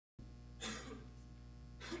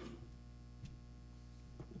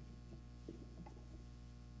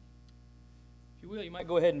will, you might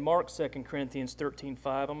go ahead and mark 2 Corinthians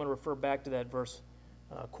 13:5. I'm going to refer back to that verse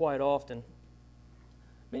quite often.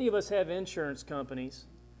 Many of us have insurance companies,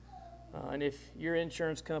 and if your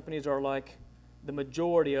insurance companies are like the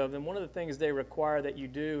majority of them, one of the things they require that you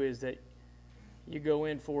do is that you go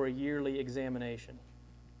in for a yearly examination.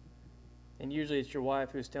 And usually it's your wife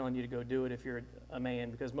who's telling you to go do it if you're a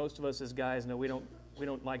man, because most of us as guys know we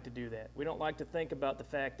don't like to do that. We don't like to think about the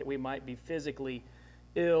fact that we might be physically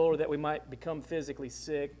ill or that we might become physically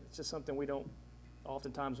sick. It's just something we don't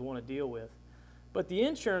oftentimes want to deal with. But the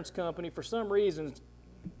insurance company, for some reason,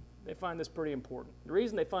 they find this pretty important. The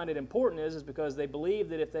reason they find it important is because they believe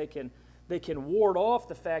that if they can ward off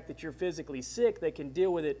the fact that you're physically sick, they can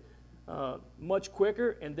deal with it much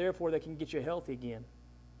quicker, and therefore they can get you healthy again.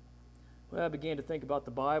 Well, I began to think about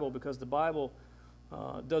the Bible, because the Bible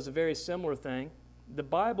does a very similar thing. The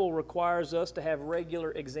Bible requires us to have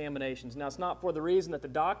regular examinations. Now, it's not for the reason that the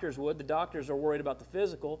doctors would. The doctors are worried about the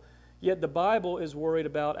physical, yet the Bible is worried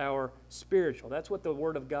about our spiritual. That's what the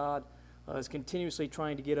Word of God is continuously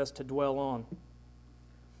trying to get us to dwell on.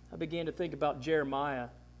 I began to think about Jeremiah.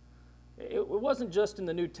 It wasn't just in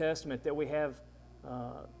the New Testament that we have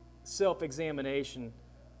self-examination.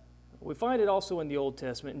 We find it also in the Old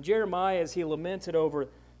Testament. And Jeremiah, as he lamented over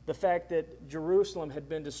the fact that Jerusalem had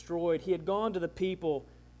been destroyed, he had gone to the people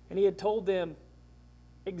and he had told them,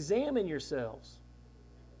 examine yourselves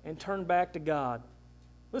and turn back to God.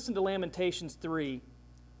 Listen to Lamentations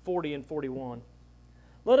 3:40 and 41.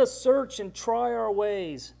 Let us search and try our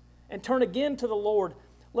ways and turn again to the Lord.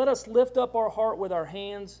 Let us lift up our heart with our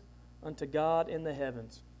hands unto God in the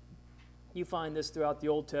heavens. You find this throughout the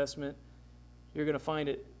Old Testament. You're going to find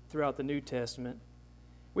it throughout the New Testament.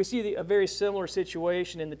 We see a very similar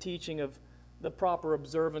situation in the teaching of the proper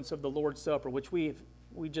observance of the Lord's Supper, which we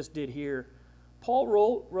just did here. Paul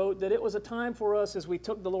wrote that it was a time for us as we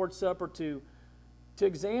took the Lord's Supper to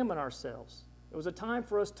examine ourselves. It was a time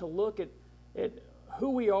for us to look at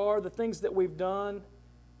who we are, the things that we've done,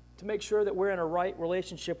 to make sure that we're in a right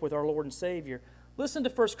relationship with our Lord and Savior. Listen to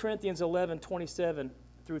 1 Corinthians 11:27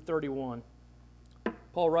 through 31.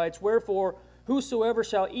 Paul writes, wherefore, whosoever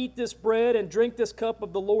shall eat this bread and drink this cup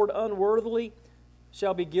of the Lord unworthily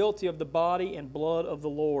shall be guilty of the body and blood of the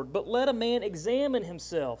Lord. But let a man examine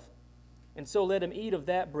himself, and so let him eat of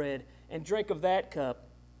that bread and drink of that cup.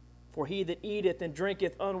 For he that eateth and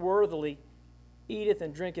drinketh unworthily eateth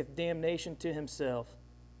and drinketh damnation to himself,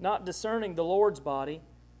 not discerning the Lord's body.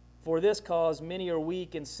 For this cause many are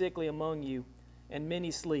weak and sickly among you, and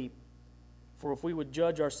many sleep. For if we would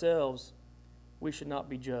judge ourselves, we should not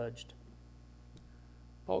be judged.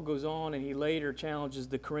 Paul goes on and he later challenges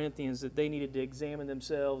the Corinthians that they needed to examine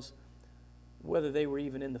themselves whether they were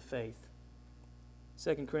even in the faith.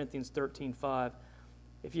 2 Corinthians 13:5.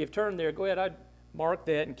 If you have turned there, go ahead, I'd mark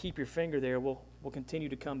that and keep your finger there. We'll continue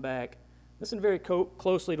to come back. Listen very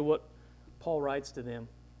closely to what Paul writes to them.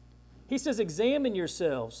 He says, examine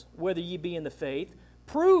yourselves whether ye be in the faith.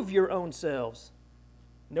 Prove your own selves.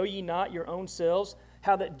 Know ye not your own selves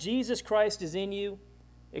how that Jesus Christ is in you,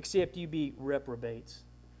 except you be reprobates.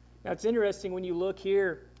 Now it's interesting when you look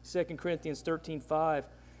here, 2 Corinthians 13:5,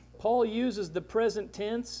 Paul uses the present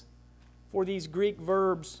tense for these Greek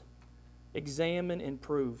verbs, examine and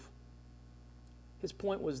prove. His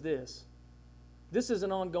point was this. This is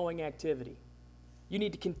an ongoing activity. You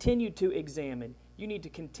need to continue to examine. You need to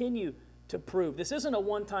continue to prove. This isn't a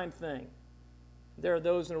one-time thing. There are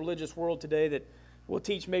those in the religious world today that will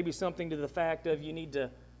teach maybe something to the fact of you need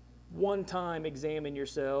to one time examine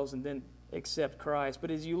yourselves and then accept Christ.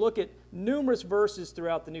 But as you look at numerous verses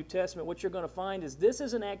throughout the New Testament, what you're going to find is this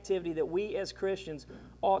is an activity that we as Christians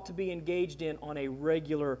ought to be engaged in on a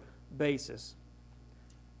regular basis.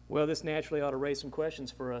 Well, this naturally ought to raise some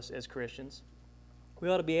questions for us as Christians. We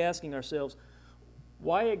ought to be asking ourselves,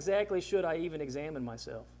 why exactly should I even examine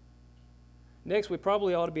myself? Next, we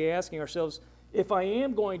probably ought to be asking ourselves, if I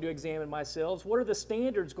am going to examine myself, what are the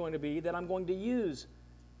standards going to be that I'm going to use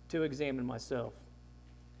to examine myself?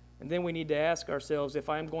 And then we need to ask ourselves, if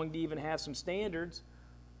I'm going to even have some standards,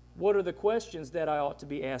 what are the questions that I ought to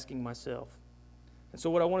be asking myself? And so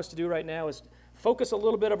what I want us to do right now is focus a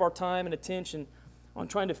little bit of our time and attention on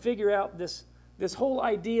trying to figure out this whole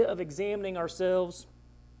idea of examining ourselves.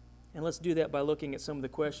 And let's do that by looking at some of the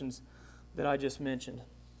questions that I just mentioned.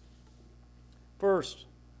 First,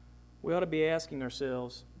 we ought to be asking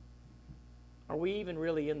ourselves, are we even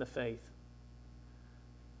really in the faith?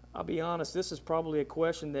 I'll be honest, this is probably a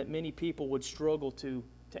question that many people would struggle to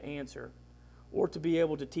answer or to be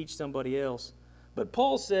able to teach somebody else. But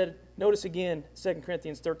Paul said, notice again, 2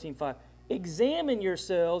 Corinthians 13:5, examine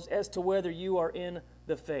yourselves as to whether you are in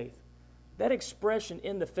the faith. that expression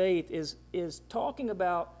in the faith is talking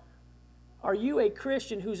about, are you a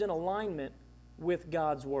Christian who's in alignment with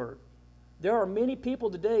God's Word? There are many people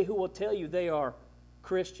today who will tell you they are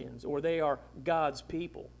Christians or they are God's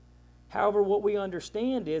people. However, what we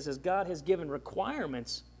understand is God has given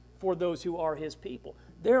requirements for those who are His people.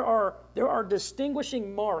 There are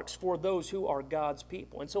distinguishing marks for those who are God's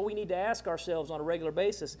people. And so we need to ask ourselves on a regular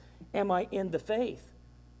basis, am I in the faith?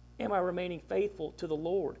 Am I remaining faithful to the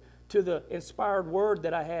Lord, to the inspired Word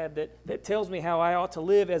that I have that tells me how I ought to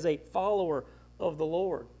live as a follower of the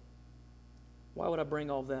Lord? Why would I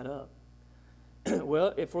bring all that up?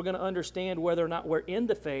 Well, if we're going to understand whether or not we're in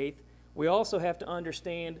the faith, we also have to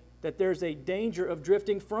understand that there's a danger of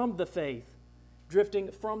drifting from the faith,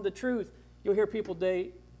 drifting from the truth. You'll hear people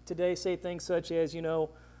today say things such as,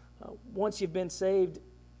 once you've been saved,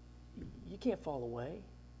 you can't fall away.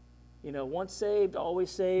 Once saved, always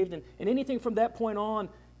saved. And anything from that point on,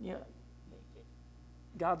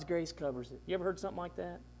 God's grace covers it. You ever heard something like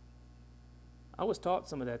that? I was taught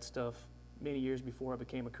some of that stuff many years before I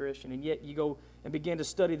became a Christian. And yet you go and begin to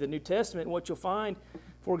study the New Testament, and what you'll find,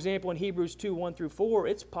 for example, in Hebrews 2, 1 through 4,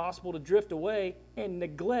 it's possible to drift away and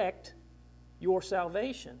neglect your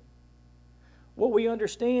salvation. What we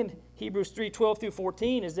understand, Hebrews 3, 12 through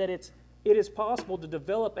 14, is that it is possible to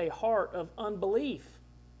develop a heart of unbelief,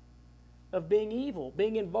 of being evil,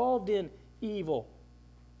 being involved in evil.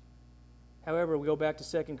 However, we go back to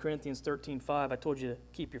 2 Corinthians 13:5. I told you to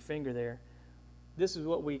keep your finger there. This is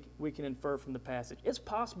what we can infer from the passage. It's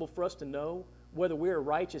possible for us to know whether we are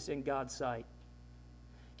righteous in God's sight.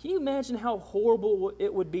 Can you imagine how horrible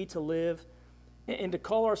it would be to live and to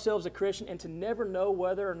call ourselves a Christian and to never know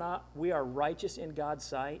whether or not we are righteous in God's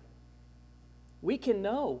sight? We can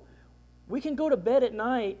know. We can go to bed at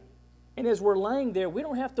night, and as we're laying there, we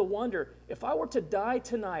don't have to wonder, if I were to die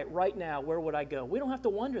tonight, right now, where would I go? We don't have to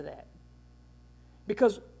wonder that.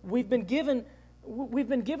 Because we've been given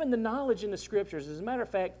the knowledge in the Scriptures. As a matter of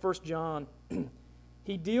fact, 1 John,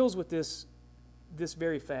 he deals with this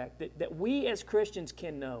very fact, that we as Christians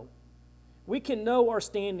can know. We can know our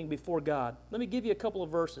standing before God. Let me give you a couple of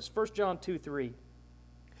verses. 1 John 2, 3.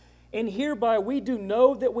 And hereby we do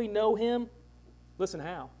know that we know Him. Listen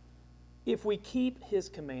how? If we keep His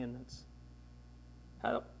commandments.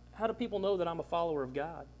 How do people know that I'm a follower of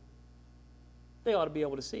God? They ought to be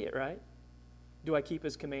able to see it, right? Do I keep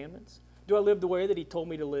His commandments? Do I live the way that He told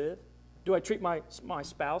me to live? Do I treat my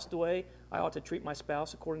spouse the way I ought to treat my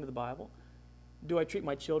spouse according to the Bible? Do I treat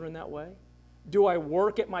my children that way? Do I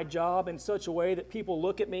work at my job in such a way that people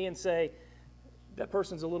look at me and say, that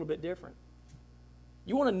person's a little bit different?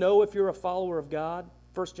 You want to know if you're a follower of God?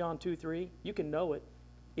 1 John 2, 3. You can know it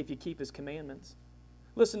if you keep His commandments.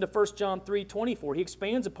 Listen to 1 John 3, 24. He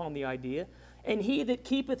expands upon the idea. And he that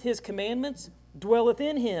keepeth His commandments dwelleth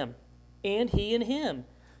in Him, and He in him.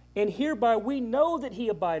 And hereby we know that He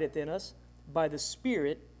abideth in us by the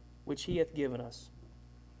Spirit which He hath given us.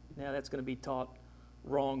 Now that's going to be taught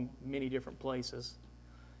wrong many different places.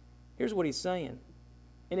 Here's what he's saying,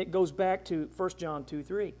 and it goes back to 1 John 2,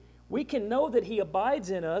 3. We can know that He abides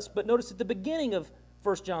in us, but notice at the beginning of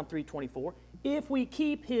 1 John 3, 24, if we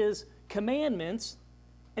keep His commandments,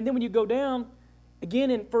 and then when you go down,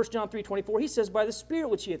 again in 1 John 3, 24, he says, by the Spirit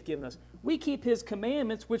which He hath given us. We keep His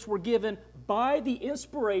commandments which were given by the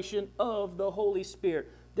inspiration of the Holy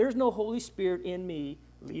Spirit. There's no Holy Spirit in me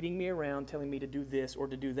leading me around, telling me to do this or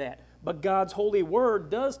to do that. But God's holy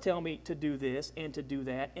word does tell me to do this and to do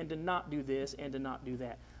that and to not do this and to not do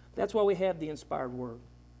that. That's why we have the inspired word.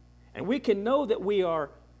 And we can know that we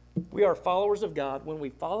are followers of God when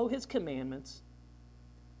we follow His commandments.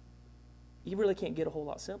 You really can't get a whole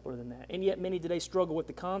lot simpler than that. And yet many today struggle with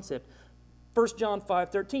the concept. 1 John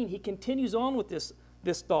 5:13, he continues on with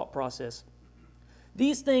this thought process.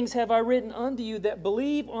 These things have I written unto you that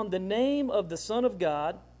believe on the name of the Son of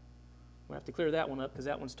God. We'll have to clear that one up because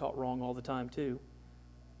that one's taught wrong all the time too.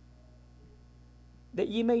 That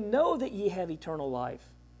ye may know that ye have eternal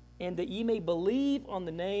life, and that ye may believe on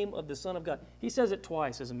the name of the Son of God. He says it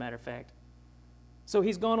twice, as a matter of fact. So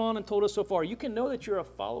he's gone on and told us so far, you can know that you're a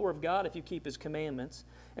follower of God if you keep His commandments.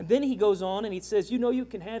 And then he goes on and he says, you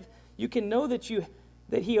can know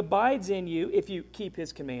that He abides in you if you keep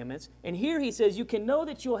His commandments. And here he says, you can know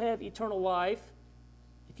that you'll have eternal life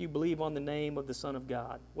if you believe on the name of the Son of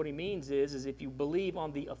God. What he means is if you believe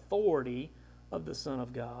on the authority of the Son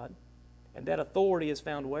of God. And that authority is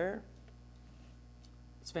found where?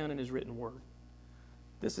 It's found in His written word.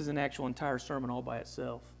 This is an actual entire sermon all by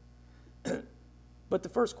itself. But the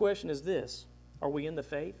first question is this: are we in the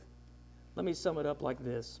faith? Let me sum it up like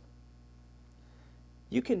this.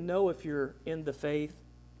 You can know if you're in the faith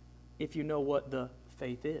if you know what the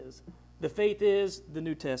faith is. The faith is the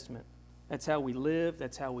New Testament. That's how we live.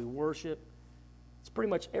 That's how we worship. It's pretty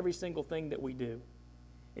much every single thing that we do.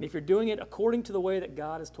 And if you're doing it according to the way that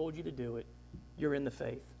God has told you to do it, you're in the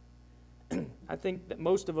faith. I think that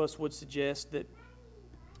most of us would suggest that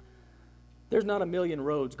there's not a million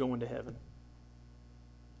roads going to heaven.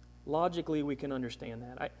 Logically, we can understand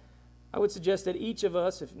that. I would suggest that each of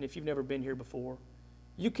us, if you've never been here before,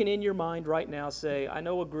 you can in your mind right now say, I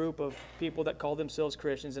know a group of people that call themselves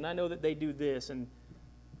Christians, and I know that they do this, and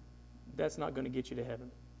that's not going to get you to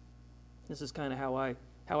heaven. This is kind of how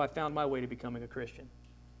I found my way to becoming a Christian.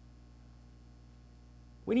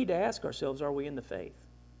 We need to ask ourselves, are we in the faith?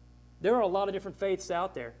 There are a lot of different faiths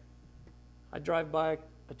out there. I drive by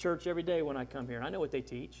a church every day when I come here, and I know what they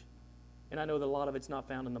teach, and I know that a lot of it's not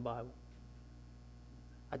found in the Bible.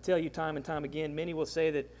 I tell you time and time again, many will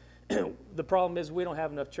say that the problem is we don't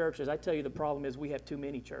have enough churches. I tell you the problem is we have too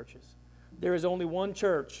many churches. There is only one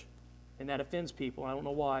church, and that offends people. I don't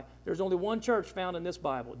know why. There's only one church found in this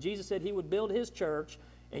Bible. Jesus said he would build his church,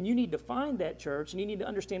 and you need to find that church, and you need to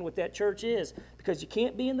understand what that church is, because you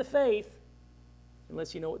can't be in the faith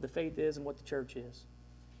unless you know what the faith is and what the church is.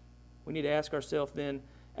 We need to ask ourselves then,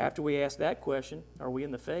 after we ask that question, are we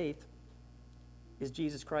in the faith? Is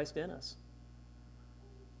Jesus Christ in us?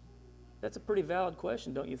 That's a pretty valid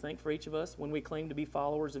question, don't you think, for each of us when we claim to be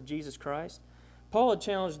followers of Jesus Christ? Paul had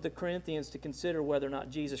challenged the Corinthians to consider whether or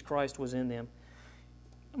not Jesus Christ was in them.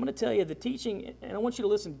 I'm going to tell you the teaching, and I want you to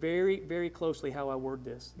listen very, very closely how I word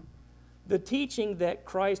this. The teaching that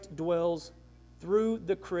Christ dwells through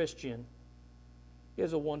the Christian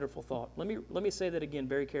is a wonderful thought. Let me say that again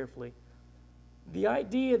very carefully. The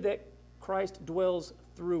idea that Christ dwells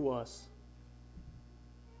through us,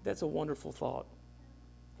 that's a wonderful thought.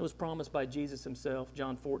 It was promised by Jesus himself,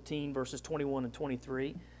 John 14, verses 21 and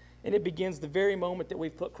 23. And it begins the very moment that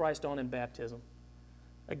we've put Christ on in baptism.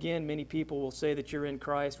 Again, many people will say that you're in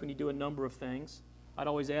Christ when you do a number of things. I'd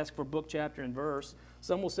always ask for book, chapter, and verse.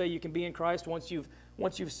 Some will say you can be in Christ once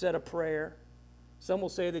you've said a prayer. Some will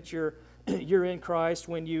say that you're in Christ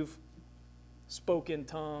when you've spoken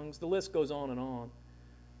tongues. The list goes on and on.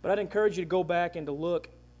 But I'd encourage you to go back and to look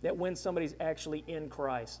at when somebody's actually in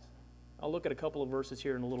Christ. I'll look at a couple of verses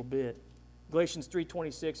here in a little bit. Galatians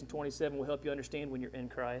 3:26 and 27 will help you understand when you're in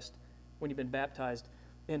Christ, when you've been baptized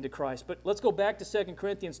into Christ. But let's go back to 2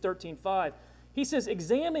 Corinthians 13:5. He says,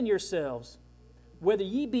 examine yourselves, whether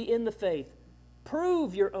ye be in the faith.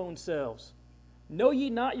 Prove your own selves. Know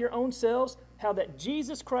ye not your own selves, how that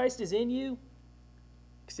Jesus Christ is in you,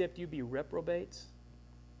 except you be reprobates?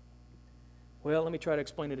 Well, let me try to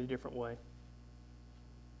explain it a different way.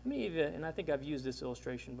 How many of you, and I think I've used this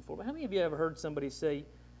illustration before, but how many of you ever heard somebody say,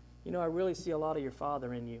 you know, I really see a lot of your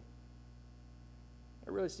father in you. I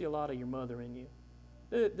really see a lot of your mother in you.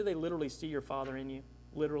 Do they literally see your father in you?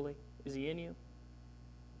 Literally? Is he in you?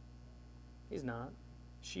 He's not.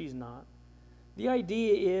 She's not. The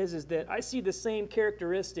idea is that I see the same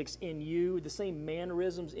characteristics in you, the same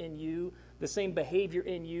mannerisms in you, the same behavior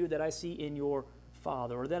in you that I see in your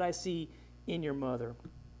father or that I see in your mother.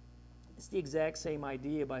 It's the exact same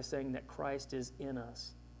idea by saying that Christ is in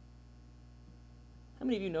us. How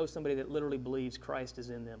many of you know somebody that literally believes Christ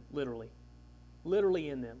is in them? Literally. Literally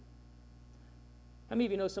in them. How many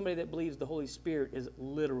of you know somebody that believes the Holy Spirit is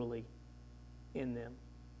literally in them?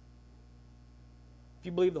 If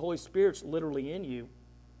you believe the Holy Spirit's literally in you,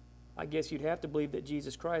 I guess you'd have to believe that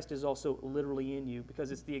Jesus Christ is also literally in you,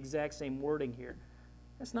 because it's the exact same wording here.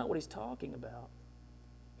 That's not what he's talking about.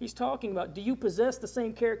 He's talking about, do you possess the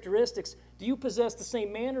same characteristics? Do you possess the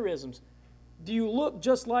same mannerisms? Do you look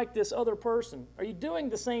just like this other person? Are you doing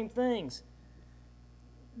the same things?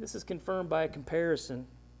 This is confirmed by a comparison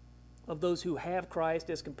of those who have Christ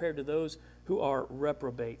as compared to those who are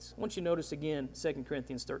reprobates. I want you to notice again 2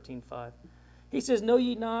 Corinthians 13:5. He says, know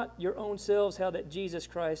ye not your own selves how that Jesus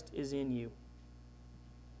Christ is in you?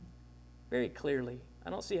 Very clearly. I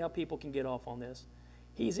don't see how people can get off on this.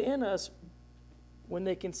 He's in us when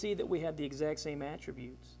they can see that we have the exact same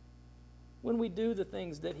attributes. When we do the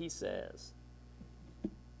things that he says.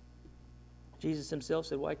 Jesus himself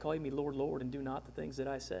said, why call you me Lord, Lord, and do not the things that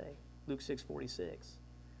I say? Luke 6:46.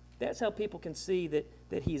 That's how people can see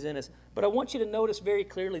that he's in us. But I want you to notice very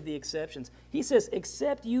clearly the exceptions. He says,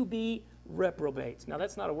 except you be reprobates. Now,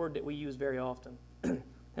 that's not a word that we use very often. How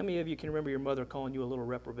many of you can remember your mother calling you a little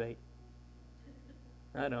reprobate?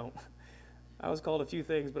 I don't. I was called a few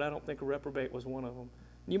things, but I don't think a reprobate was one of them.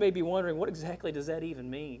 You may be wondering, what exactly does that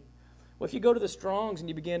even mean? Well, if you go to the Strong's and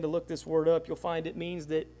you begin to look this word up, you'll find it means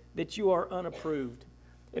that you are unapproved.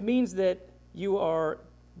 It means that you are,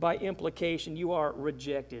 by implication, you are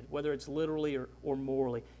rejected, whether it's literally or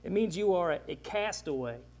morally. It means you are a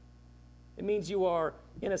castaway. It means you are,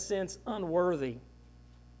 in a sense, unworthy.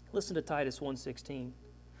 Listen to Titus 1:16.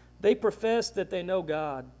 They profess that they know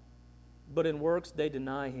God, but in works they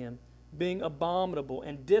deny Him, being abominable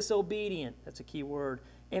and disobedient, that's a key word,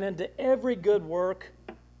 and unto every good work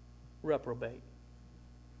reprobate.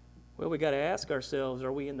 Well, we got to ask ourselves,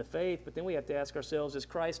 are we in the faith? But then we have to ask ourselves, is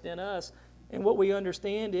Christ in us? And what we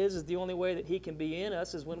understand is the only way that He can be in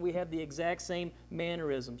us is when we have the exact same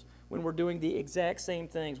mannerisms, when we're doing the exact same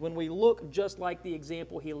things, when we look just like the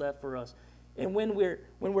example He left for us. And when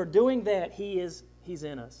we're doing that, He's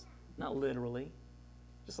in us, not literally.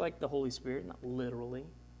 Just like the Holy Spirit, not literally.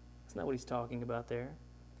 That's not what He's talking about there.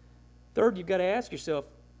 Third, you've got to ask yourself,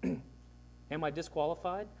 am I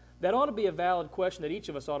disqualified? That ought to be a valid question that each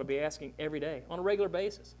of us ought to be asking every day on a regular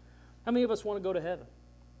basis. How many of us want to go to heaven?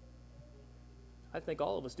 I think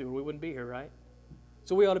all of us do, or we wouldn't be here, right?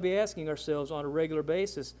 So we ought to be asking ourselves on a regular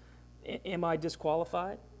basis, am I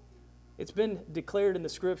disqualified? It's been declared in the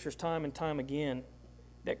Scriptures time and time again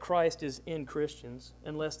that Christ is in Christians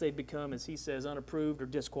unless they become, as he says, unapproved or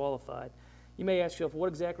disqualified. You may ask yourself, what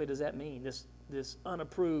exactly does that mean, this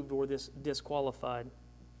unapproved or this disqualified?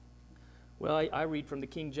 Well, I read from the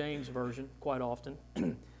King James Version quite often.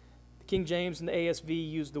 The King James and the ASV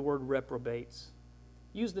use the word reprobates.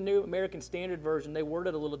 Use the New American Standard Version. They word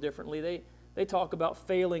it a little differently. They talk about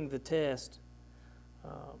failing the test.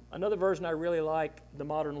 Another version I really like, the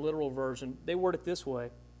Modern Literal Version, they word it this way.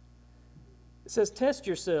 It says, test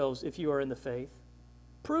yourselves if you are in the faith.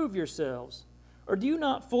 Prove yourselves. Or do you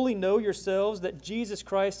not fully know yourselves that Jesus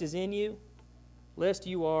Christ is in you, lest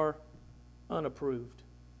you are unapproved?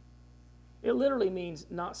 It literally means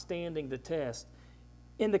not standing the test.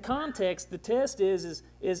 In the context, the test is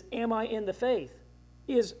am I in the faith?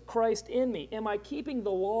 Is Christ in me? Am I keeping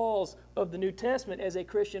the laws of the New Testament as a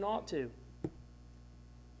Christian ought to?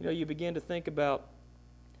 You know, you begin to think about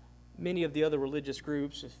many of the other religious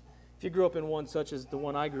groups. If you grew up in one such as the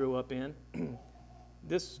one I grew up in,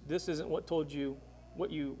 this isn't what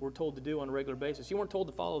you were told to do on a regular basis. You weren't told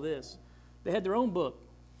to follow this. They had their own book.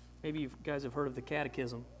 Maybe you guys have heard of the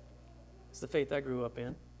Catechism. It's the faith I grew up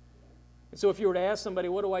in. And so if you were to ask somebody,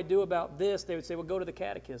 what do I do about this? They would say, well, go to the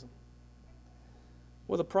Catechism.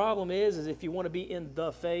 Well, the problem is if you want to be in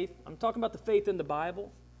the faith, I'm talking about the faith in the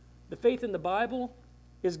Bible. The faith in the Bible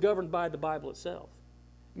is governed by the Bible itself.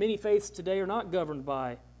 Many faiths today are not governed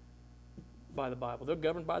by the Bible. They're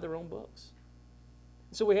governed by their own books.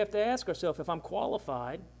 So we have to ask ourselves, if I'm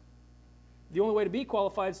qualified, the only way to be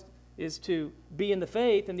qualified is to be in the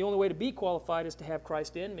faith, and the only way to be qualified is to have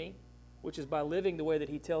Christ in me, which is by living the way that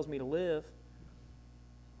He tells me to live.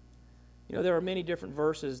 You know, there are many different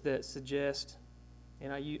verses that suggest,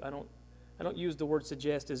 and I don't use the word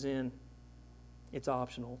suggest as in it's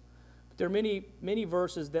optional, but there are many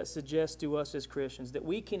verses that suggest to us as Christians that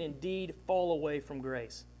we can indeed fall away from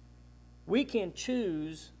grace. We can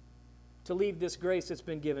choose to leave this grace that's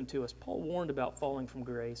been given to us. Paul warned about falling from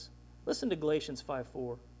grace. Listen to Galatians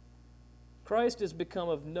 5:4. Christ is become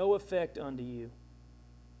of no effect unto you.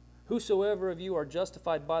 Whosoever of you are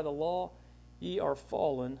justified by the law, ye are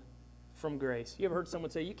fallen from grace. You ever heard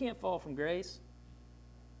someone say, you can't fall from grace?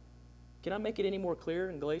 Can I make it any more clear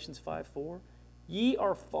in Galatians 5:4? Ye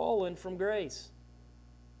are fallen from grace.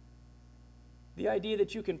 The idea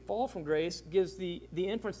that you can fall from grace gives the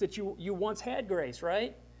inference that you once had grace,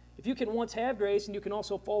 right? If you can once have grace and you can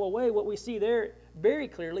also fall away, what we see there very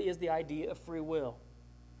clearly is the idea of free will.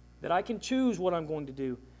 That I can choose what I'm going to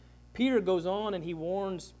do. Peter goes on and he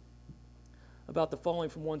warns about the falling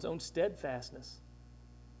from one's own steadfastness.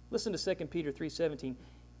 Listen to 2 Peter 3:17.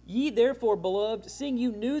 Ye therefore, beloved, seeing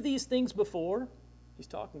you knew these things before, he's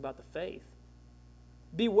talking about the faith,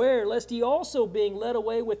 beware lest ye also, being led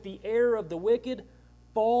away with the error of the wicked,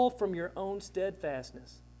 fall from your own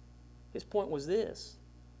steadfastness. His point was this.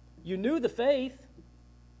 You knew the faith,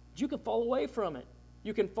 but you can fall away from it.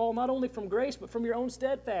 You can fall not only from grace, but from your own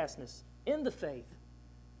steadfastness in the faith.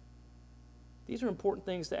 These are important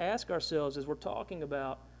things to ask ourselves as we're talking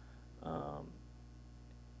about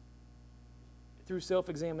through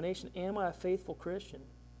self-examination. Am I a faithful Christian?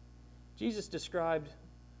 Jesus described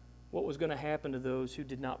what was going to happen to those who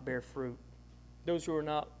did not bear fruit, those who are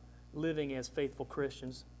not living as faithful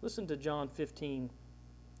Christians. Listen to John 15:1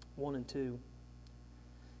 and 2.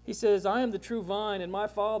 He says, I am the true vine, and my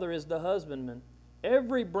Father is the husbandman.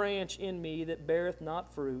 Every branch in me that beareth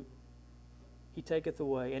not fruit, He taketh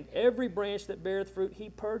away. And every branch that beareth fruit, He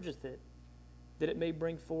purgeth it, that it may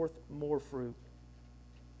bring forth more fruit.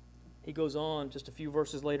 He goes on just a few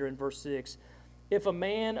verses later in verse 6. If a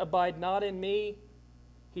man abide not in me,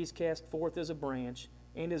 he's cast forth as a branch,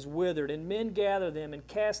 and is withered, and men gather them and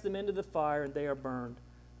cast them into the fire, and they are burned.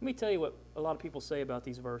 Let me tell you what a lot of people say about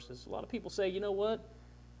these verses. A lot of people say, you know what?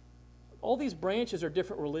 All these branches are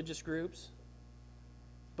different religious groups,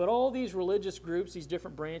 but all these religious groups, these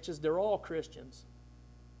different branches, they're all Christians.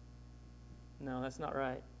 No, that's not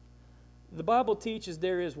right. The Bible teaches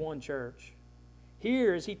there is one church.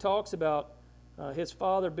 Here, as he talks about his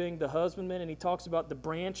father being the husbandman, and he talks about the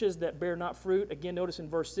branches that bear not fruit, again, notice in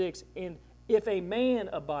verse 6, and if a man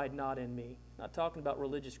abide not in me, not talking about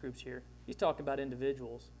religious groups here. He's talking about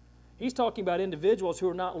individuals. He's talking about individuals who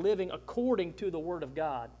are not living according to the Word of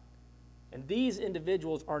God. And these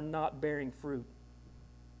individuals are not bearing fruit.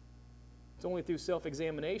 It's only through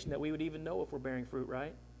self-examination that we would even know if we're bearing fruit,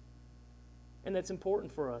 right? And that's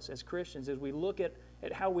important for us as Christians as we look at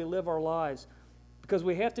how we live our lives, because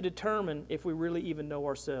we have to determine if we really even know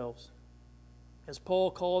ourselves. As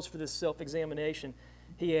Paul calls for this self-examination,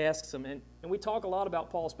 he asks them, and we talk a lot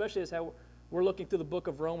about Paul, especially as how we're looking through the book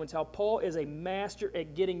of Romans, how Paul is a master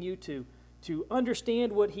at getting you to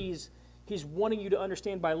understand what he's wanting you to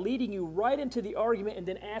understand by leading you right into the argument and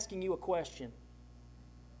then asking you a question.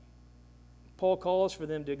 Paul calls for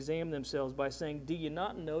them to examine themselves by saying, do you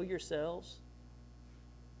not know yourselves?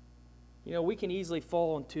 You know, we can easily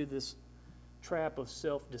fall into this trap of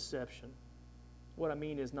self-deception. What I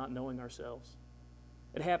mean is not knowing ourselves.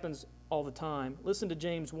 It happens all the time. Listen to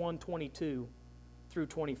James 1:22 through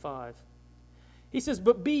 25. He says,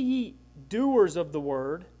 but be ye doers of the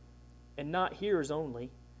word, and not hearers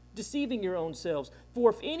only, deceiving your own selves. For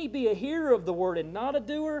if any be a hearer of the word and not a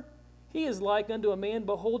doer, he is like unto a man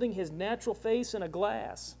beholding his natural face in a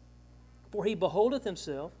glass. For he beholdeth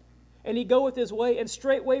himself, and he goeth his way, and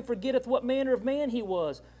straightway forgetteth what manner of man he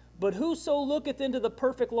was. But whoso looketh into the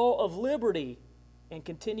perfect law of liberty, and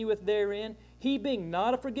continueth therein, he being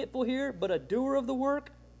not a forgetful hearer, but a doer of the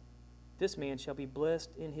work, this man shall be blessed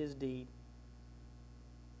in his deed.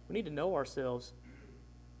 We need to know ourselves.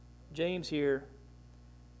 James here,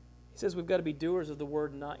 he says we've got to be doers of the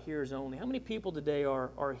word, not hearers only. How many people today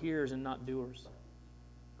are hearers and not doers?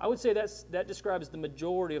 I would say that describes the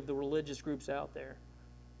majority of the religious groups out there.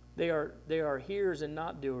 They are hearers and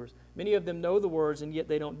not doers. Many of them know the words, and yet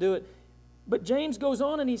they don't do it. But James goes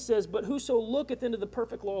on and he says, but whoso looketh into the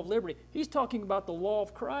perfect law of liberty. He's talking about the law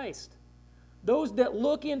of Christ. Those that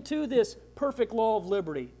look into this perfect law of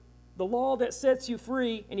liberty, the law that sets you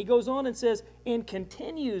free, and he goes on and says, and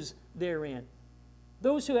continues therein.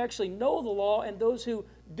 Those who actually know the law and those who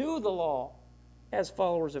do the law as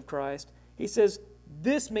followers of Christ, he says,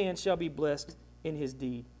 this man shall be blessed in his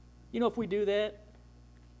deed. You know, if we do that,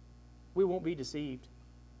 we won't be deceived.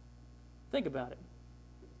 Think about it.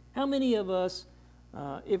 How many of us,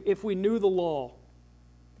 if we knew the law,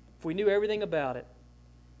 if we knew everything about it,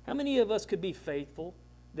 how many of us could be faithful,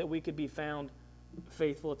 that we could be found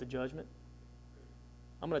faithful at the judgment?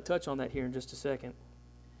 I'm going to touch on that here in just a second.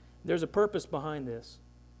 There's a purpose behind this,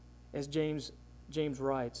 as James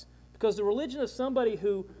writes. Because the religion of somebody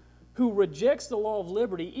who rejects the law of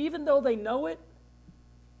liberty, even though they know it,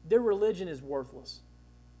 their religion is worthless.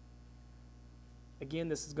 Again,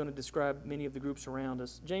 this is going to describe many of the groups around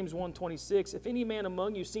us. James 1:26, if any man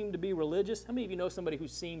among you seem to be religious, how many of you know somebody who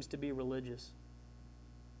seems to be religious?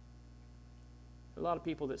 There are a lot of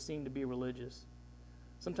people that seem to be religious.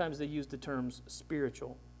 Sometimes they use the terms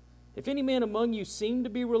spiritual. If any man among you seem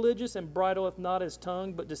to be religious and bridleth not his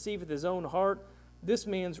tongue, but deceiveth his own heart, this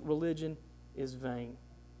man's religion is vain.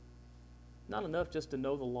 Not enough just to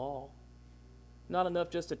know the law. Not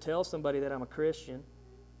enough just to tell somebody that I'm a Christian.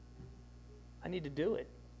 I need to do it.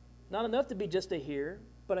 Not enough to be just a hearer,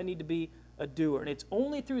 but I need to be a doer. And it's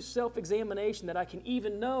only through self-examination that I can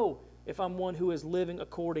even know if I'm one who is living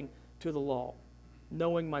according to the law,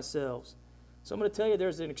 knowing myself. So I'm going to tell you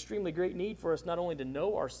there's an extremely great need for us not only to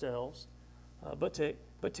know ourselves, but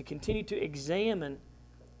to continue to examine.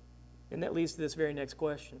 And that leads to this very next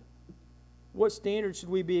question. What standards should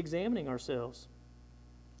we be examining ourselves?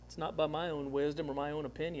 It's not by my own wisdom or my own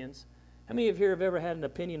opinions. How many of you have ever had an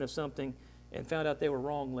opinion of something and found out they were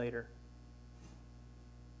wrong later?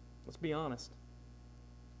 Let's be honest.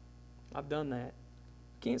 I've done that.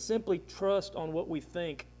 Can't simply trust on what we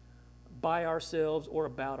think by ourselves or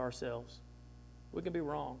about ourselves. We can be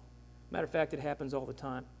wrong. Matter of fact, it happens all the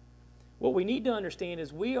time. What we need to understand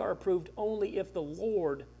is we are approved only if the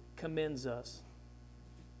Lord commends us.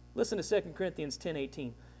 Listen to 2 Corinthians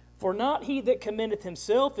 10:18. For not he that commendeth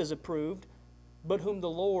himself is approved, but whom the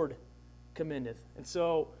Lord commendeth. And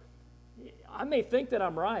so, I may think that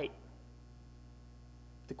I'm right.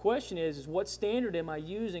 The question is what standard am I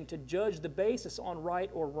using to judge the basis on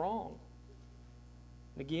right or wrong?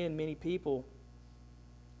 And again, many people,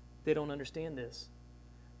 they don't understand this.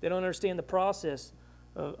 They don't understand the process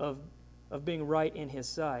of of being right in His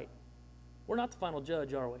sight. We're not the final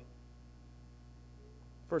judge, are we?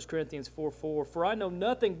 1 Corinthians 4:4, "For I know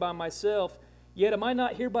nothing by myself, yet am I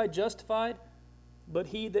not hereby justified? But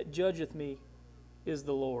He that judgeth me is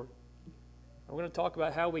the Lord." We're going to talk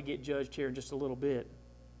about how we get judged here in just a little bit.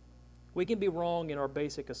 We can be wrong in our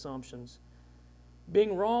basic assumptions.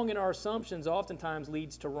 Being wrong in our assumptions oftentimes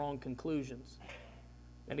leads to wrong conclusions.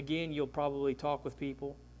 And again, you'll probably talk with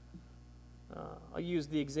people. I'll use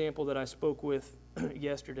the example that I spoke with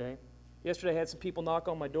yesterday. Yesterday I had some people knock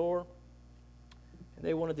on my door, and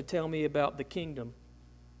they wanted to tell me about the kingdom.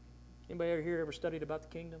 Anybody here ever studied about the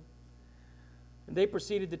kingdom? And they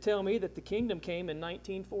proceeded to tell me that the kingdom came in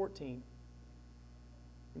 1914.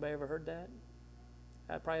 Anybody ever heard that?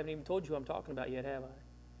 I probably haven't even told you who I'm talking about yet, have I?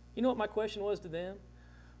 You know what my question was to them?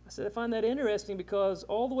 I said, I find that interesting because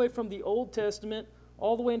all the way from the Old Testament,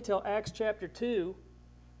 all the way until Acts chapter 2,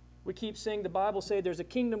 we keep seeing the Bible say there's a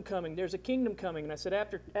kingdom coming, there's a kingdom coming. And I said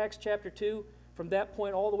after Acts chapter 2, from that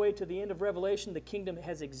point all the way to the end of Revelation, the kingdom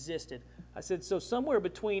has existed. I said, so somewhere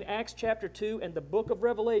between Acts chapter 2 and the book of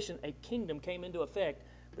Revelation, a kingdom came into effect.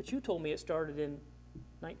 But you told me it started in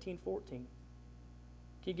 1914.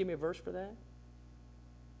 Can you give me a verse for that?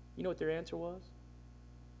 You know what their answer was?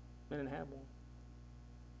 They didn't have one.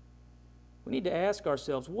 We need to ask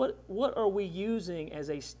ourselves, what are we using as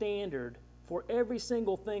a standard for every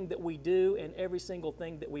single thing that we do and every single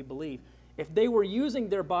thing that we believe? If they were using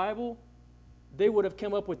their Bible, they would have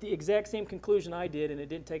come up with the exact same conclusion I did, and it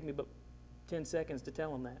didn't take me but 10 seconds to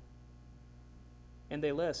tell them that. And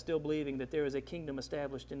they left still believing that there was a kingdom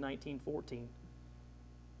established in 1914.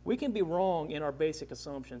 We can be wrong in our basic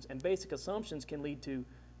assumptions, and basic assumptions can lead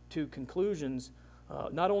to conclusions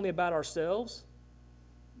not only about ourselves,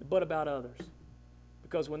 but about others.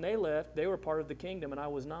 Because when they left, they were part of the kingdom and I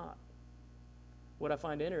was not. What I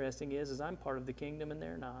find interesting is I'm part of the kingdom and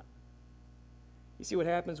they're not. You see what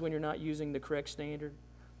happens when you're not using the correct standard?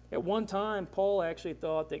 At one time, Paul actually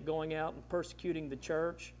thought that going out and persecuting the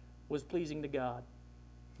church was pleasing to God.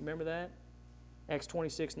 Remember that? Acts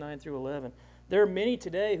 26, 9 through 11. There are many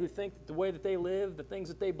today who think that the way that they live, the things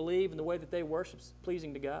that they believe, and the way that they worship is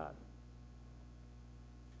pleasing to God.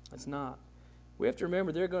 It's not. We have to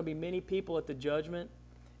remember there are going to be many people at the judgment,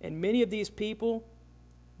 and many of these people,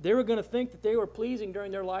 they were going to think that they were pleasing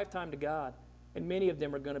during their lifetime to God, and many of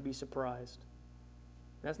them are going to be surprised.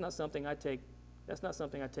 That's not something I take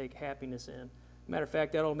happiness in. Matter of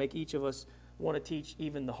fact, that'll make each of us want to teach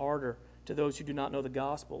even the harder to those who do not know the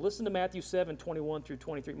gospel. Listen to Matthew 7, 21 through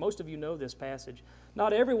 23. Most of you know this passage.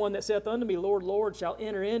 "Not everyone that saith unto me, Lord, Lord, shall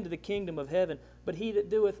enter into the kingdom of heaven, but he that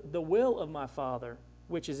doeth the will of my Father,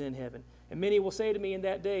 which is in heaven. And many will say to me in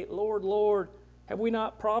that day, Lord, Lord, have we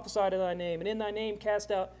not prophesied in thy name? And in thy name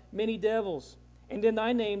cast out many devils? And in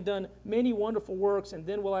thy name done many wonderful works? And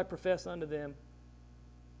then will I profess unto them,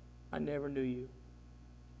 I never knew you.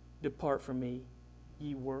 Depart from me,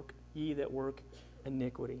 ye that work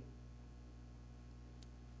iniquity."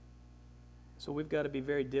 So we've got to be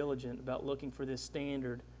very diligent about looking for this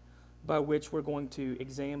standard by which we're going to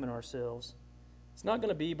examine ourselves. It's not going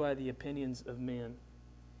to be by the opinions of men.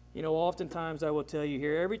 You know, oftentimes I will tell you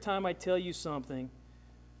here, every time I tell you something,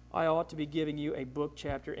 I ought to be giving you a book,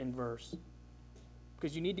 chapter, and verse.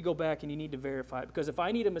 Because you need to go back and you need to verify it. Because if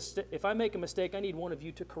I make a mistake, I need one of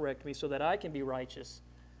you to correct me so that I can be righteous.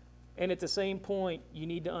 And at the same point, you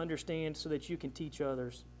need to understand so that you can teach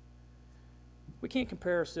others. We can't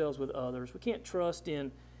compare ourselves with others. We can't trust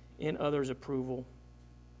in others' approval.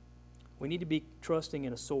 We need to be trusting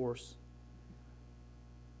in a source.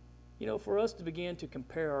 You know, for us to begin to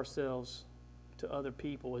compare ourselves to other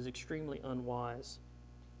people is extremely unwise.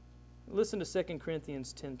 Listen to 2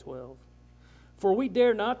 Corinthians 10:12. "For we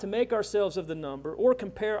dare not to make ourselves of the number, or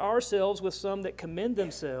compare ourselves with some that commend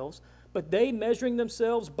themselves, but they measuring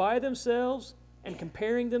themselves by themselves and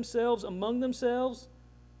comparing themselves among themselves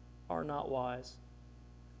are not wise."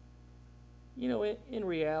 You know, in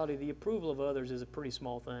reality, the approval of others is a pretty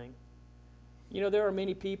small thing. You know, there are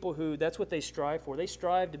many people who, that's what they strive for. They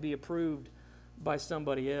strive to be approved by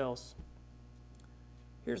somebody else.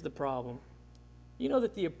 Here's the problem. You know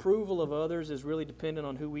that the approval of others is really dependent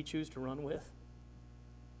on who we choose to run with?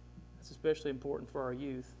 That's especially important for our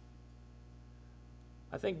youth.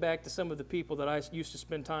 I think back to some of the people that I used to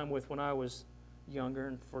spend time with when I was younger,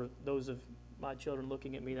 and for those of my children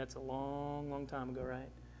looking at me, that's a long, long time ago,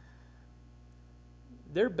 right?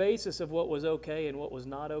 Their basis of what was okay and what was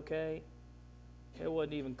not okay, it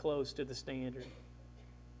wasn't even close to the standard.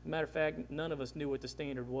 As a matter of fact, none of us knew what the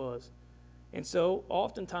standard was. And so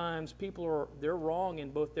oftentimes people they're wrong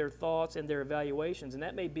in both their thoughts and their evaluations, and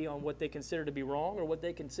that may be on what they consider to be wrong or what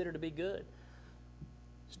they consider to be good.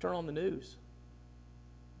 Just turn on the news.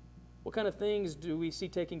 What kind of things do we see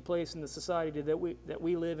taking place in the society that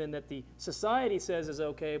we live in that the society says is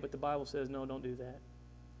okay, but the Bible says, no, don't do that?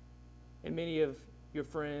 And many of your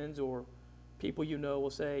friends or people you know will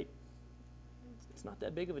say, it's not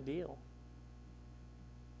that big of a deal.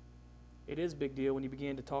 It is a big deal when you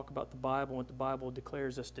begin to talk about the Bible and what the Bible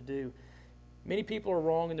declares us to do. Many people are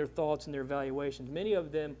wrong in their thoughts and their evaluations. Many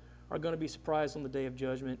of them are going to be surprised on the day of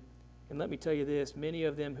judgment. And let me tell you this, many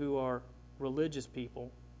of them who are religious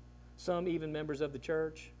people, some even members of the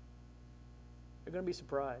church, they're going to be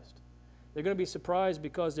surprised. They're going to be surprised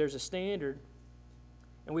because there's a standard,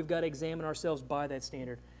 and we've got to examine ourselves by that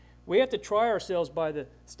standard. We have to try ourselves by the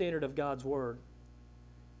standard of God's Word.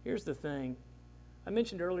 Here's the thing. I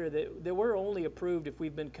mentioned earlier that we're only approved if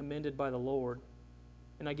we've been commended by the Lord.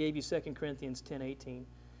 And I gave you 2 Corinthians 10:18.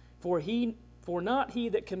 For not he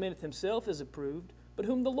that commendeth himself is approved, but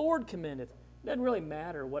whom the Lord commendeth. It doesn't really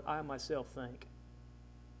matter what I myself think.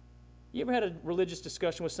 You ever had a religious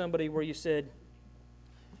discussion with somebody where you said,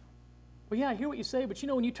 well, yeah, I hear what you say, but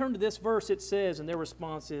when you turn to this verse, it says, and their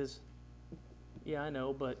response is, yeah, I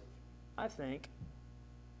know, but I think.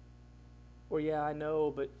 Or, yeah, I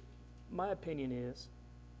know, but my opinion is.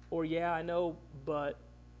 Or, yeah, I know, but.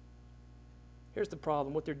 Here's the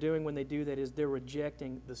problem. What they're doing when they do that is they're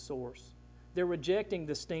rejecting the source. They're rejecting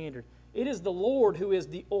the standard. It is the Lord who is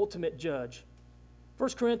the ultimate judge. 1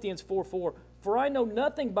 Corinthians 4:4, for I know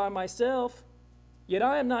nothing by myself, yet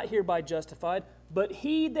I am not hereby justified, but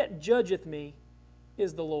he that judgeth me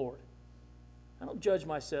is the Lord. I don't judge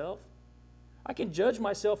myself. I can judge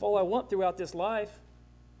myself all I want throughout this life,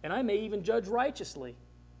 and I may even judge righteously.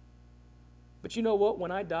 But you know what?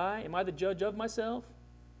 When I die, am I the judge of myself?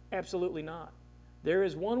 Absolutely not. There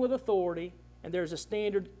is one with authority, and there's a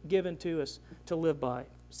standard given to us to live by.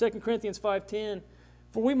 2 Corinthians 5:10,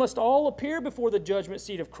 for we must all appear before the judgment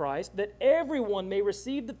seat of Christ, that everyone may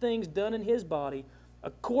receive the things done in his body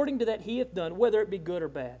according to that he hath done, whether it be good or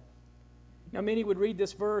bad. Now many would read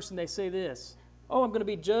this verse and they say this, oh, I'm going to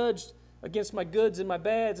be judged against my goods and my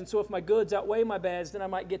bads, and so if my goods outweigh my bads, then I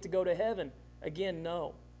might get to go to heaven. Again,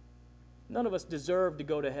 no. None of us deserve to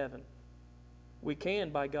go to heaven. We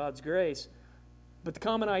can by God's grace. But the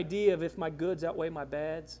common idea of if my goods outweigh my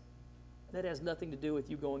bads, that has nothing to do with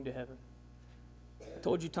you going to heaven. I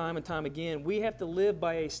told you time and time again, we have to live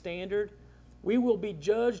by a standard. We will be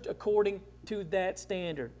judged according to that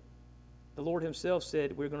standard. The Lord himself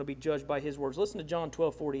said we're going to be judged by his words. Listen to John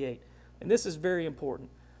 12:48. And this is very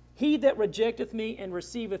important. He that rejecteth me and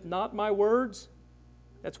receiveth not my words,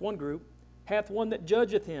 that's one group, hath one that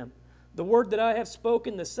judgeth him. The word that I have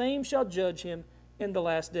spoken, the same shall judge him in the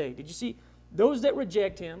last day. Did you see? Those that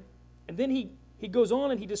reject him, and then he goes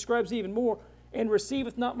on and he describes even more, and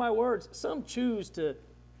receiveth not my words. Some choose to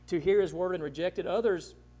hear his word and reject it.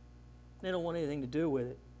 Others, they don't want anything to do with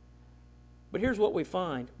it. But here's what we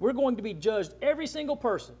find. We're going to be judged, every single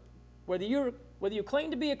person. Whether you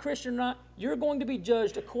claim to be a Christian or not, you're going to be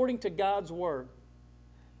judged according to God's word.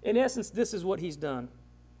 In essence, this is what he's done.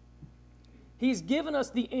 He's given us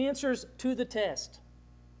the answers to the test.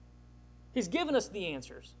 He's given us the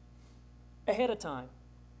answers ahead of time.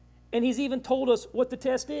 And he's even told us what the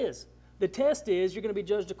test is. The test is you're going to be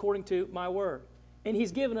judged according to my word. And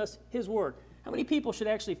he's given us his word. How many people should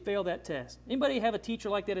actually fail that test? Anybody have a teacher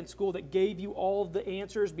like that in school that gave you all of the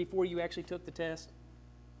answers before you actually took the test?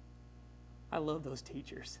 I love those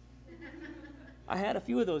teachers. I had a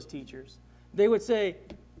few of those teachers. They would say,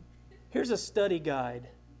 here's a study guide.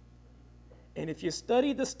 And if you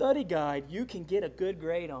study the study guide, you can get a good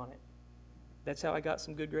grade on it. That's how I got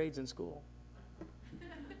some good grades in school.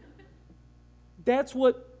 That's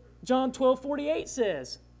what John 12:48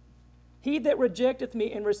 says. He that rejecteth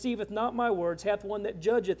me and receiveth not my words hath one that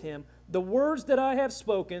judgeth him. The words that I have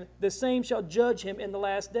spoken, the same shall judge him in the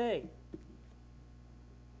last day.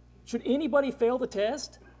 Should anybody fail the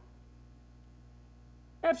test?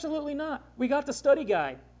 Absolutely not. We got the study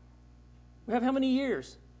guide. We have how many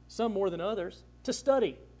years? Some more than others, to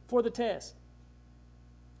study for the test.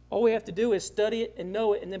 All we have to do is study it and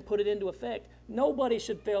know it and then put it into effect. Nobody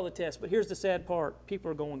should fail the test, but here's the sad part.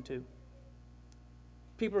 People are going to.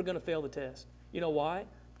 People are going to fail the test. You know why?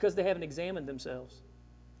 Because they haven't examined themselves.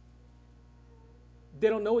 They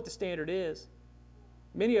don't know what the standard is.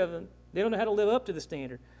 Many of them, they don't know how to live up to the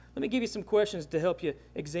standard. Let me give you some questions to help you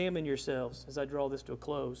examine yourselves as I draw this to a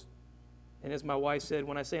close. And as my wife said,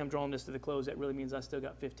 when I say I'm drawing this to the close, that really means I still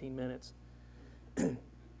got 15 minutes.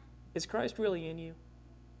 Is Christ really in you?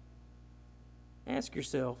 Ask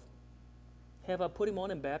yourself, have I put him on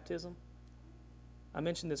in baptism? I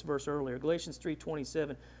mentioned this verse earlier, Galatians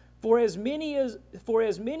 3:27. For as many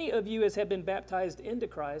of you as have been baptized into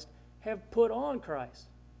Christ have put on Christ.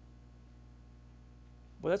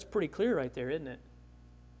 Well, that's pretty clear right there, isn't it?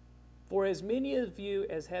 For as many of you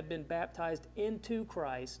as have been baptized into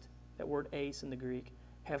Christ, that word eis in the Greek,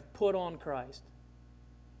 have put on Christ.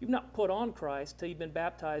 You've not put on Christ till you've been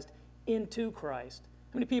baptized into Christ.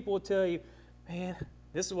 How many people will tell you, man,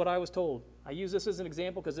 this is what I was told. I use this as an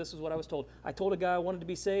example because this is what I was told. I told a guy I wanted to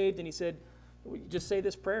be saved, and he said, just say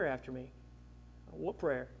this prayer after me. What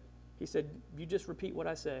prayer? He said, you just repeat what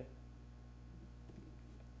I say.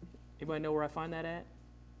 Anybody know where I find that at?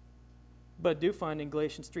 But I do find in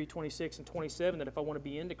Galatians 3:26 and 27 that if I want to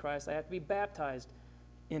be into Christ, I have to be baptized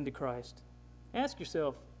into Christ. Ask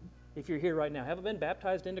yourself, if you're here right now, have I been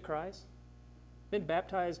baptized into Christ? Been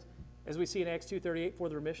baptized, as we see in Acts 2:38, for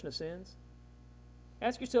the remission of sins?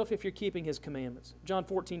 Ask yourself if you're keeping His commandments. John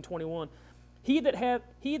 14:21, He that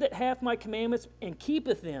hath my commandments and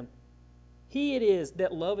keepeth them, he it is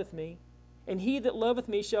that loveth me. And he that loveth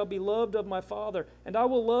me shall be loved of my Father, and I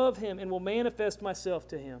will love him and will manifest myself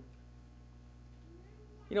to him.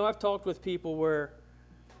 You know, I've talked with people where,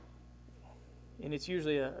 and it's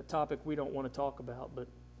usually a topic we don't want to talk about, but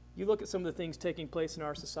you look at some of the things taking place in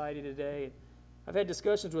our society today, and I've had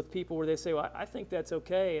discussions with people where they say, well, I think that's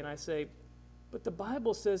okay, and I say, but the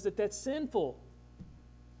Bible says that that's sinful.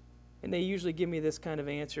 And they usually give me this kind of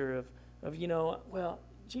answer of well,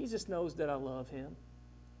 Jesus knows that I love him.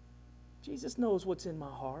 Jesus knows what's in my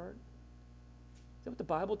heart. Is that what the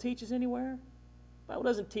Bible teaches anywhere? The Bible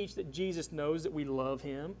doesn't teach that Jesus knows that we love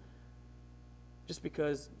him just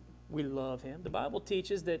because we love him. The Bible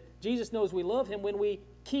teaches that Jesus knows we love him when we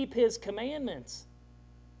keep his commandments.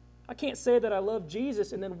 I can't say that I love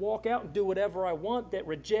Jesus and then walk out and do whatever I want that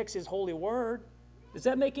rejects his holy word. Does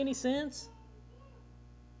that make any sense?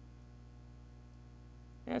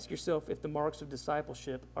 Ask yourself if the marks of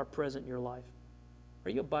discipleship are present in your life. Are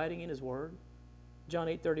you abiding in his word? John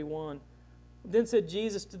 8:31. Then said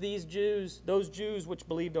Jesus to these Jews, those Jews which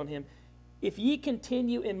believed on him, if ye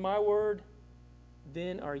continue in my word,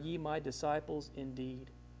 then are ye my disciples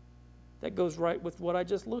indeed. That goes right with what I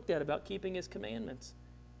just looked at about keeping his commandments.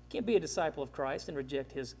 You can't be a disciple of Christ and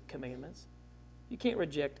reject his commandments. You can't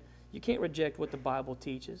reject what the Bible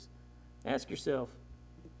teaches. Ask yourself,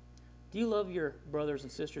 do you love your brothers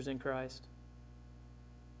and sisters in Christ?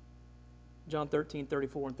 John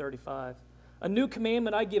 13:34 and 35. A new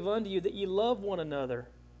commandment I give unto you, that ye love one another,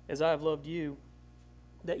 as I have loved you,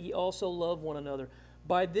 that ye also love one another.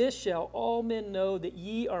 By this shall all men know that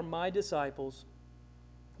ye are my disciples,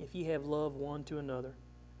 if ye have love one to another.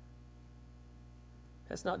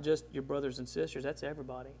 That's not just your brothers and sisters, that's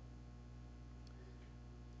everybody.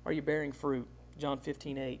 Are you bearing fruit? John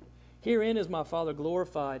 15:8. Herein is my Father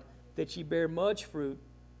glorified, that ye bear much fruit,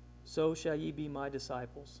 so shall ye be my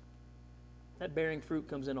disciples. That bearing fruit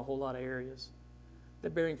comes in a whole lot of areas.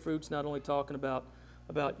 That bearing fruit's not only talking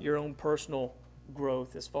about your own personal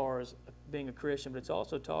growth as far as being a Christian, but it's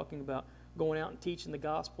also talking about going out and teaching the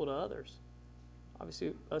gospel to others.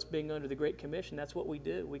 Obviously, us being under the Great Commission, that's what we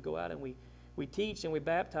do. We go out and we teach and we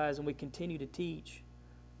baptize and we continue to teach.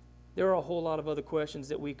 There are a whole lot of other questions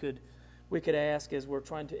that we could ask as we're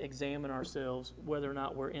trying to examine ourselves, whether or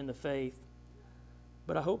not we're in the faith.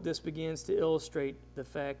 But I hope this begins to illustrate the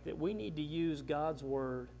fact that we need to use God's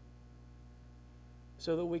Word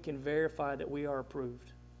so that we can verify that we are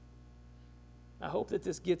approved. I hope that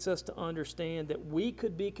this gets us to understand that we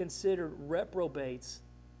could be considered reprobates.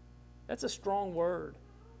 That's a strong word.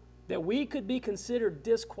 That we could be considered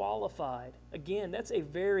disqualified. Again, that's a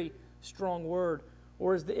very strong word.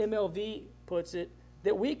 Or as the MLV puts it,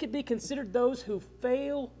 that we could be considered those who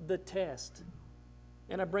fail the test.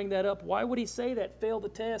 And I bring that up. Why would he say that, fail the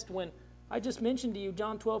test, when I just mentioned to you,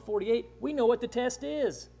 John 12:48, we know what the test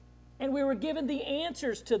is. And we were given the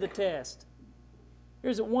answers to the test.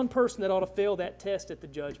 There's one person that ought to fail that test at the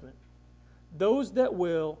judgment. Those that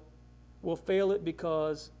will fail it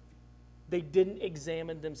because they didn't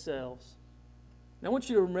examine themselves. Now I want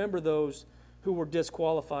you to remember those who were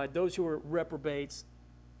disqualified, those who were reprobates,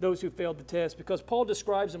 those who failed the test, because Paul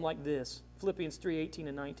describes them like this, Philippians 3:18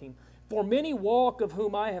 and 19. For many walk, of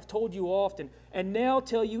whom I have told you often, and now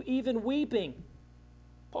tell you even weeping.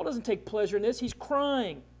 Paul doesn't take pleasure in this. He's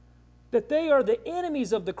crying that they are the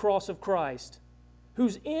enemies of the cross of Christ,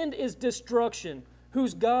 whose end is destruction,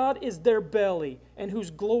 whose God is their belly, and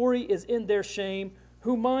whose glory is in their shame,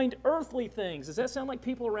 who mind earthly things. Does that sound like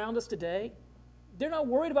people around us today? They're not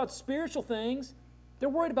worried about spiritual things. They're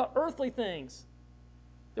worried about earthly things.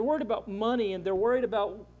 They're worried about money, and they're worried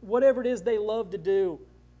about whatever it is they love to do.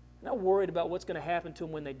 They're not worried about what's going to happen to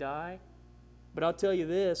them when they die. But I'll tell you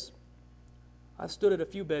this, I've stood at a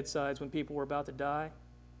few bedsides when people were about to die,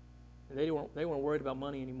 and they weren't worried about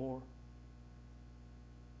money anymore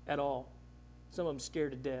at all. Some of them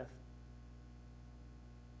scared to death.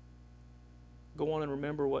 Go on and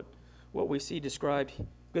remember what we see described,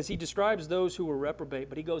 because he describes those who were reprobate,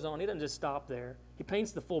 but he goes on. He doesn't just stop there. He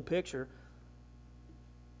paints the full picture.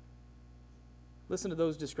 Listen to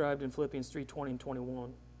those described in Philippians 3:20 and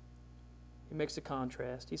 21. He makes a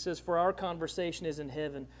contrast. He says, "For our conversation is in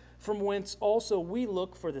heaven, from whence also we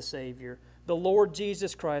look for the Savior, the Lord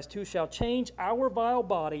Jesus Christ, who shall change our vile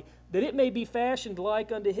body, that it may be fashioned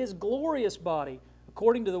like unto his glorious body,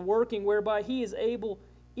 according to the working whereby he is able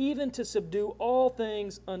even to subdue all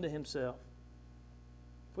things unto himself."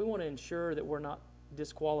 If we want to ensure that we're not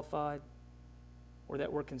disqualified or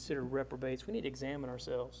that we're considered reprobates, we need to examine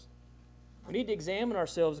ourselves. We need to examine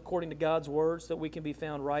ourselves according to God's word so that we can be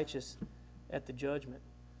found righteous at the judgment.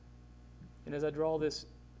 And as I draw this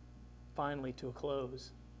finally to a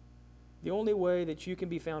close, the only way that you can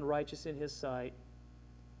be found righteous in his sight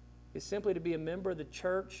is simply to be a member of the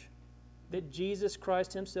church that Jesus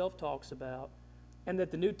Christ himself talks about and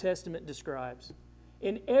that the New Testament describes.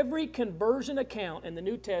 In every conversion account in the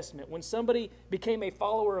New Testament, when somebody became a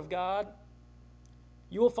follower of God,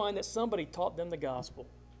 you will find that somebody taught them the gospel.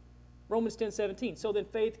 Romans 10:17, "So then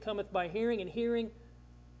faith cometh by hearing, and hearing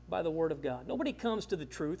by the word of God." Nobody comes to the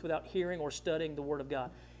truth without hearing or studying the word of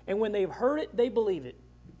God. And when they've heard it, they believe it.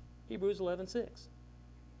 Hebrews 11:6.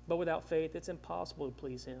 "But without faith it's impossible to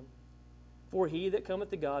please him. For he that cometh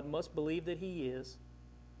to God must believe that he is,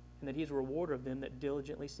 and that he is a rewarder of them that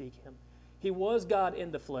diligently seek him." He was God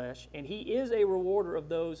in the flesh, and he is a rewarder of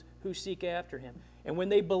those who seek after him. And when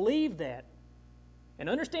they believe that, and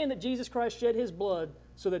understand that Jesus Christ shed his blood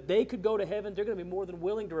so that they could go to heaven, they're going to be more than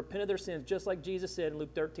willing to repent of their sins, just like Jesus said in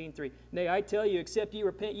Luke 13:3. "Nay, I tell you, except ye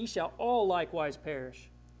repent, ye shall all likewise perish."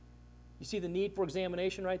 You see the need for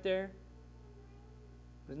examination right there?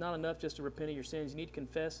 It's not enough just to repent of your sins. You need to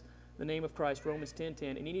confess the name of Christ, Romans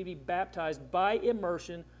 10:10, and you need to be baptized by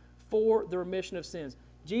immersion for the remission of sins.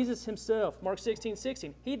 Jesus himself, Mark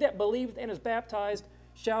 16:16, "He that believeth and is baptized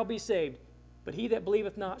shall be saved, but he that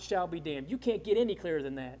believeth not shall be damned." You can't get any clearer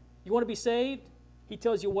than that. You want to be saved? He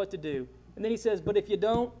tells you what to do. And then he says, but if you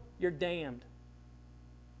don't, you're damned.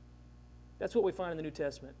 That's what we find in the New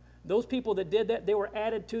Testament. Those people that did that, they were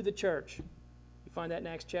added to the church. You find that in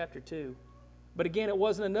Acts chapter 2. But again, it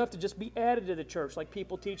wasn't enough to just be added to the church like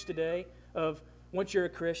people teach today of once you're a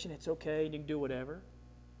Christian, it's okay and you can do whatever.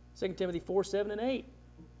 2 Timothy 4:7-8.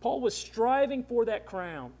 Paul was striving for that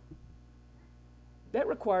crown. That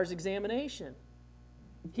requires examination.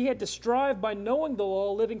 He had to strive by knowing the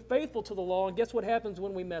law, living faithful to the law, and guess what happens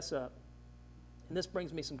when we mess up? And this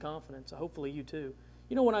brings me some confidence, hopefully you too.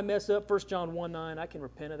 You know when I mess up, 1 John 1:9, I can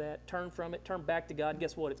repent of that, turn from it, turn back to God, and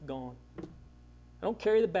guess what? It's gone. I don't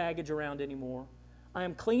carry the baggage around anymore. I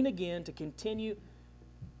am clean again to continue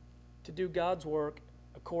to do God's work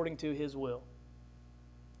according to his will.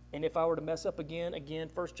 And if I were to mess up again,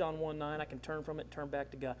 1 John 1:9, I can turn from it, turn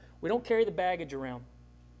back to God. We don't carry the baggage around.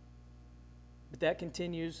 But that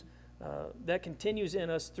continues in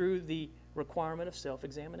us through the requirement of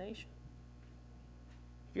self-examination.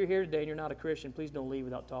 If you're here today and you're not a Christian, please don't leave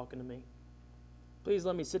without talking to me. Please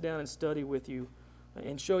let me sit down and study with you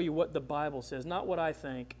and show you what the Bible says. Not what I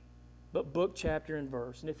think, but book, chapter, and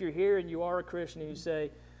verse. And if you're here and you are a Christian and you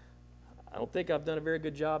say, I don't think I've done a very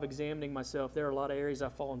good job examining myself, there are a lot of areas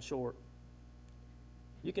I've fallen short,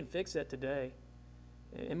 you can fix that today.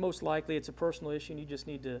 And most likely it's a personal issue and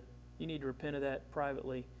you need to repent of that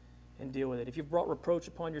privately and deal with it. If you've brought reproach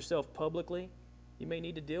upon yourself publicly, you may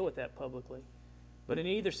need to deal with that publicly. But in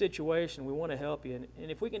either situation, we want to help you. And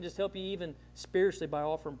if we can just help you even spiritually by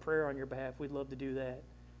offering prayer on your behalf, we'd love to do that.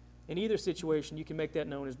 In either situation, you can make that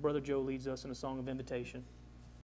known as Brother Joe leads us in a song of invitation.